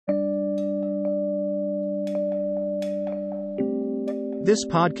This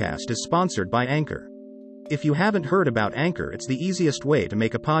podcast is sponsored by Anchor. If you haven't heard about Anchor, it's the easiest way to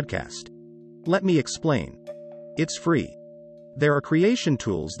make a podcast. Let me explain. It's free. There are creation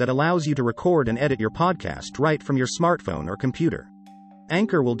tools that allows you to record and edit your podcast right from your smartphone or computer.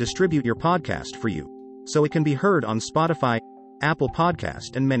 Anchor will distribute your podcast for you, so it can be heard on Spotify, Apple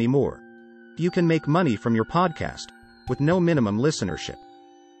Podcast, and many more. You can make money from your podcast with no minimum listenership.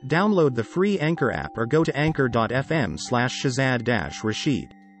 Download the free Anchor app or go to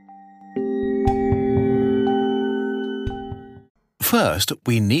anchor.fm/Shazad-Rashid. First,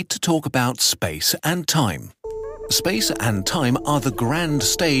 we need to talk about space and time. Space and time are the grand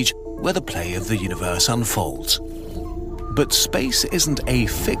stage where the play of the universe unfolds. But space isn't a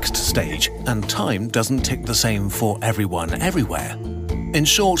fixed stage, and time doesn't tick the same for everyone everywhere. In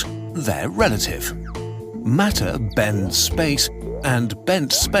short, they're relative. Matter bends space, and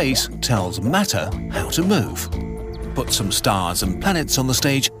bent space tells matter how to move. Put some stars and planets on the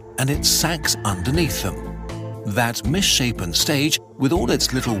stage, and it sags underneath them. That misshapen stage, with all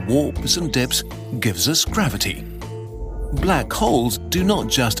its little warps and dips, gives us gravity. Black holes do not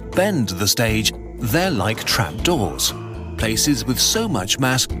just bend the stage, they're like trapdoors, places with so much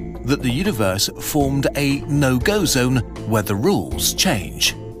mass that the universe formed a no-go zone where the rules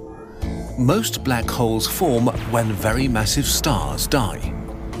change. Most black holes form when very massive stars die.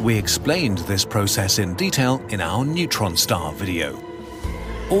 We explained this process in detail in our neutron star video.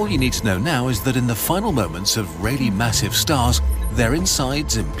 All you need to know now is that in the final moments of really massive stars, their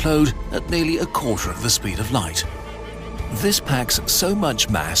insides implode at nearly a quarter of the speed of light. This packs so much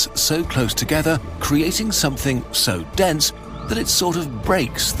mass so close together, creating something so dense that it sort of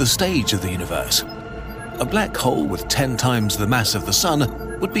breaks the stage of the universe. A black hole with 10 times the mass of the Sun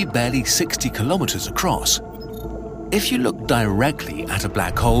would be barely 60 kilometers across. If you look directly at a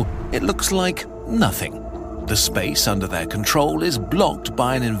black hole, it looks like nothing. The space under their control is blocked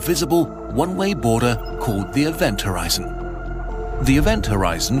by an invisible, one-way border called the event horizon. The event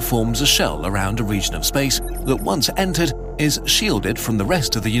horizon forms a shell around a region of space that, once entered, is shielded from the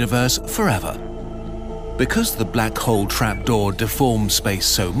rest of the universe forever. Because the black hole trapdoor deforms space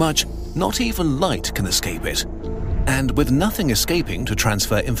so much, not even light can escape it. And with nothing escaping to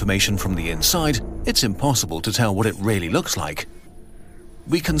transfer information from the inside, it's impossible to tell what it really looks like.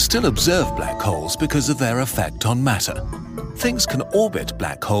 We can still observe black holes because of their effect on matter. Things can orbit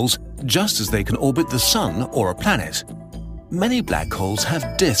black holes just as they can orbit the Sun or a planet. Many black holes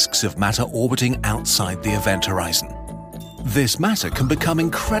have disks of matter orbiting outside the event horizon. This matter can become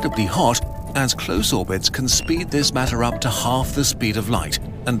incredibly hot, as close orbits can speed this matter up to half the speed of light,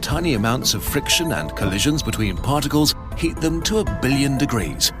 and tiny amounts of friction and collisions between particles heat them to 1 billion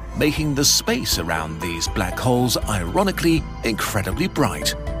degrees, making the space around these black holes, ironically, incredibly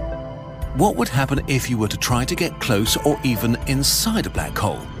bright. What would happen if you were to try to get close or even inside a black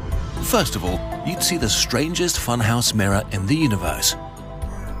hole? First of all, you'd see the strangest funhouse mirror in the universe.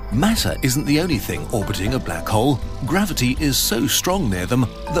 Matter isn't the only thing orbiting a black hole. Gravity is so strong near them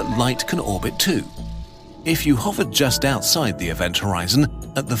that light can orbit too. If you hovered just outside the event horizon,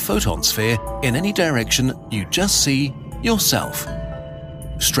 at the photon sphere, in any direction, you just see yourself.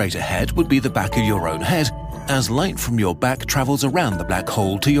 Straight ahead would be the back of your own head, as light from your back travels around the black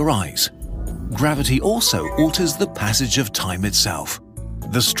hole to your eyes. Gravity also alters the passage of time itself.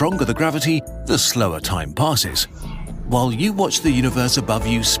 The stronger the gravity, the slower time passes. While you watch the universe above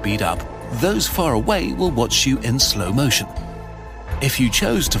you speed up, those far away will watch you in slow motion. If you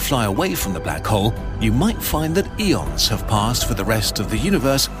chose to fly away from the black hole, you might find that eons have passed for the rest of the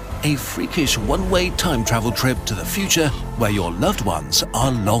universe, a freakish one-way time travel trip to the future where your loved ones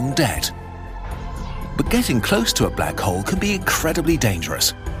are long dead. But getting close to a black hole can be incredibly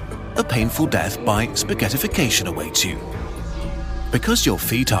dangerous. A painful death by spaghettification awaits you. Because your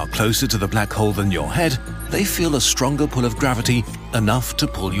feet are closer to the black hole than your head, they feel a stronger pull of gravity, enough to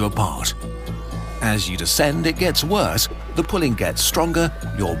pull you apart. As you descend, it gets worse. The pulling gets stronger,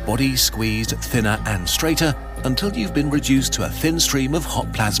 your body squeezed thinner and straighter, until you've been reduced to a thin stream of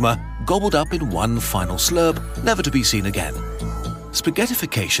hot plasma, gobbled up in one final slurp, never to be seen again.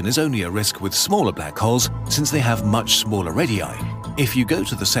 Spaghettification is only a risk with smaller black holes, since they have much smaller radii. If you go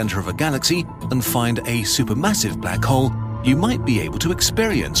to the center of a galaxy and find a supermassive black hole, you might be able to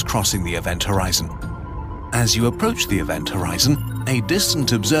experience crossing the event horizon. As you approach the event horizon, a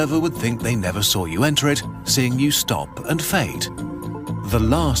distant observer would think they never saw you enter it, seeing you stop and fade. The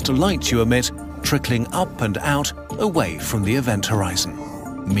last light you emit trickling up and out away from the event horizon.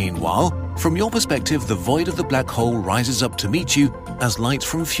 Meanwhile, from your perspective, the void of the black hole rises up to meet you as light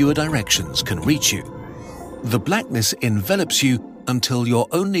from fewer directions can reach you. The blackness envelops you until your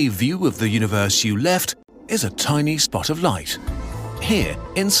only view of the universe you left is a tiny spot of light. Here,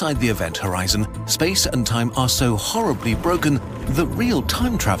 inside the event horizon, space and time are so horribly broken that real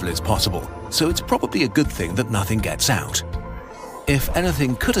time travel is possible, so it's probably a good thing that nothing gets out. If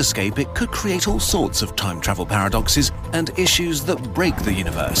anything could escape, it could create all sorts of time travel paradoxes and issues that break the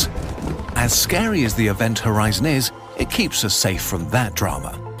universe. As scary as the event horizon is, it keeps us safe from that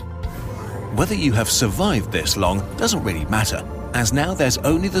drama. Whether you have survived this long doesn't really matter, as now there's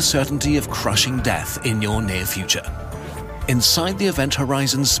only the certainty of crushing death in your near future. Inside the event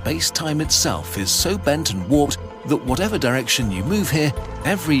horizon, space-time itself is so bent and warped that whatever direction you move here,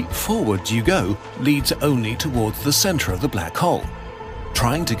 every forward you go leads only towards the center of the black hole.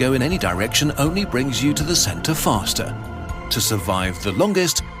 Trying to go in any direction only brings you to the center faster. To survive the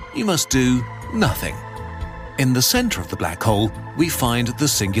longest, you must do nothing. In the center of the black hole, we find the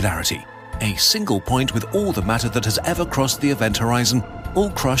singularity, a single point with all the matter that has ever crossed the event horizon,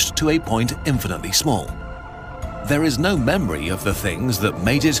 all crushed to a point infinitely small. There is no memory of the things that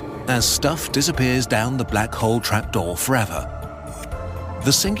made it, as stuff disappears down the black hole trapdoor forever.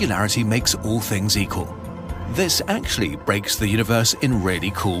 The singularity makes all things equal. This actually breaks the universe in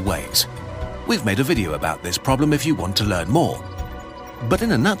really cool ways. We've made a video about this problem if you want to learn more. But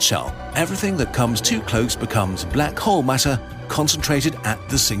in a nutshell, everything that comes too close becomes black hole matter concentrated at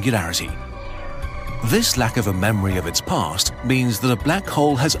the singularity. This lack of a memory of its past means that a black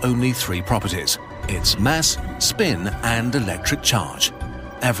hole has only three properties: its mass, spin, and electric charge.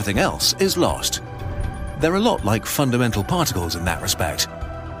 Everything else is lost. They're a lot like fundamental particles in that respect.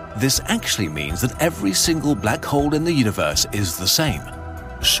 This actually means that every single black hole in the universe is the same.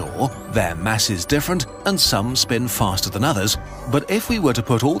 Sure, their mass is different and some spin faster than others, but if we were to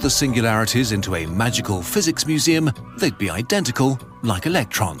put all the singularities into a magical physics museum, they'd be identical, like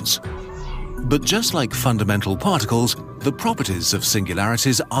electrons. But just like fundamental particles, the properties of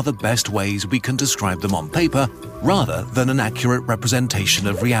singularities are the best ways we can describe them on paper, rather than an accurate representation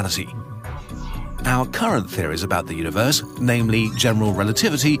of reality. Our current theories about the universe, namely general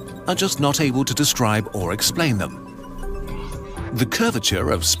relativity, are just not able to describe or explain them. The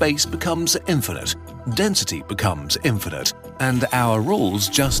curvature of space becomes infinite, density becomes infinite, and our rules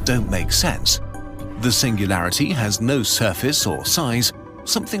just don't make sense. The singularity has no surface or size,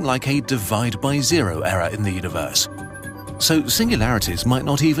 something like a divide by zero error in the universe. So singularities might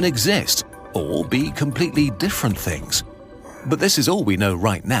not even exist, or be completely different things. But this is all we know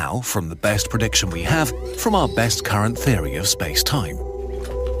right now from the best prediction we have from our best current theory of space-time.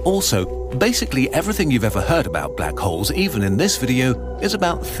 Also, basically everything you've ever heard about black holes, even in this video, is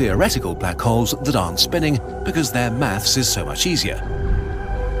about theoretical black holes that aren't spinning because their maths is so much easier.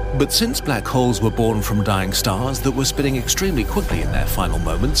 But since black holes were born from dying stars that were spinning extremely quickly in their final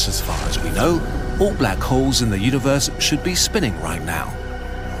moments, as far as we know, all black holes in the universe should be spinning right now.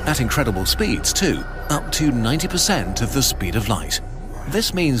 At incredible speeds too, up to 90% of the speed of light.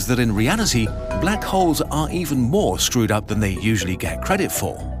 This means that in reality, black holes are even more screwed up than they usually get credit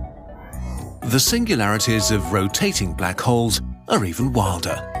for. The singularities of rotating black holes are even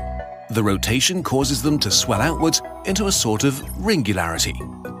wilder. The rotation causes them to swell outwards into a sort of ringularity.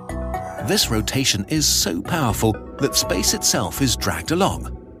 This rotation is so powerful that space itself is dragged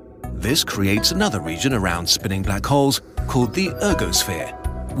along. This creates another region around spinning black holes called the ergosphere,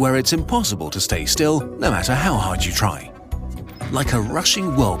 where it's impossible to stay still no matter how hard you try. Like a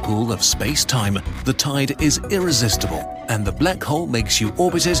rushing whirlpool of space-time, the tide is irresistible, and the black hole makes you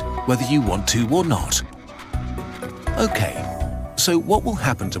orbit it whether you want to or not. Okay, so what will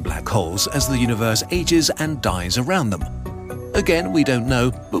happen to black holes as the universe ages and dies around them? Again, we don't know,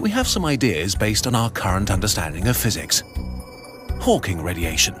 but we have some ideas based on our current understanding of physics. Hawking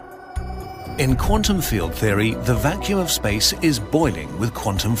radiation. In quantum field theory, the vacuum of space is boiling with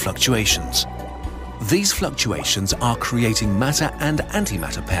quantum fluctuations. These fluctuations are creating matter and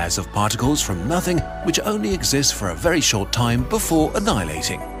antimatter pairs of particles from nothing which only exist for a very short time before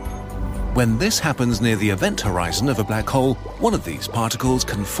annihilating. When this happens near the event horizon of a black hole, one of these particles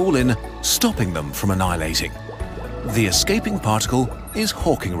can fall in, stopping them from annihilating. The escaping particle is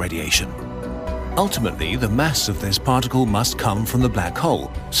Hawking radiation. Ultimately, the mass of this particle must come from the black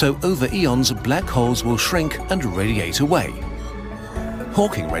hole, so over eons, black holes will shrink and radiate away.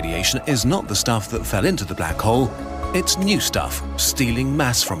 Hawking radiation is not the stuff that fell into the black hole, it's new stuff, stealing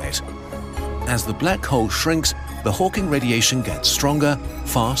mass from it. As the black hole shrinks, the Hawking radiation gets stronger,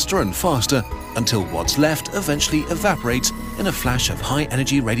 faster and faster, until what's left eventually evaporates in a flash of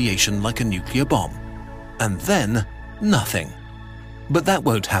high-energy radiation like a nuclear bomb. And then, nothing. But that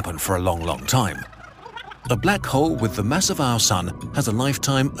won't happen for a long, long time. A black hole with the mass of our Sun has a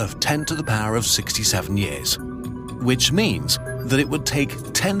lifetime of 10 to the power of 67 years. Which means that it would take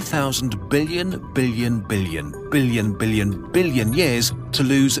 10,000 billion years to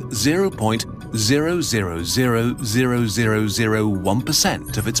lose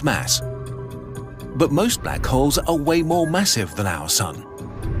 0.00000001% of its mass. But most black holes are way more massive than our Sun.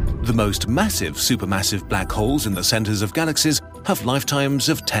 The most massive supermassive black holes in the centers of galaxies have lifetimes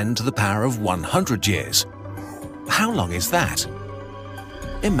of 10 to the power of 100 years. How long is that?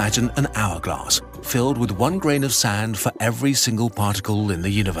 Imagine an hourglass filled with 1 grain of sand for every single particle in the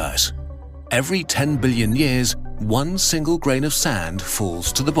universe. Every 10 billion years, 1 single grain of sand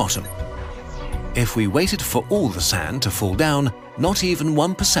falls to the bottom. If we waited for all the sand to fall down, not even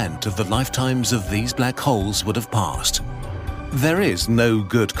 1% of the lifetimes of these black holes would have passed. There is no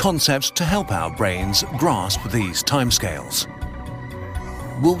good concept to help our brains grasp these timescales.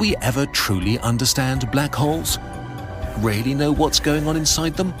 Will we ever truly understand black holes? Really know what's going on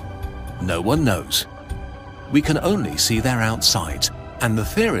inside them? No one knows. We can only see their outsides, and the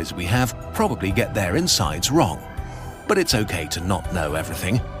theories we have probably get their insides wrong. But it's okay to not know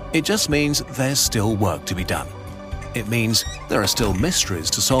everything. It just means there's still work to be done. It means there are still mysteries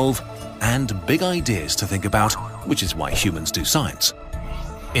to solve and big ideas to think about, which is why humans do science.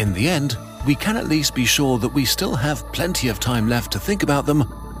 In the end, we can at least be sure that we still have plenty of time left to think about them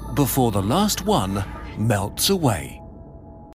before the last one melts away.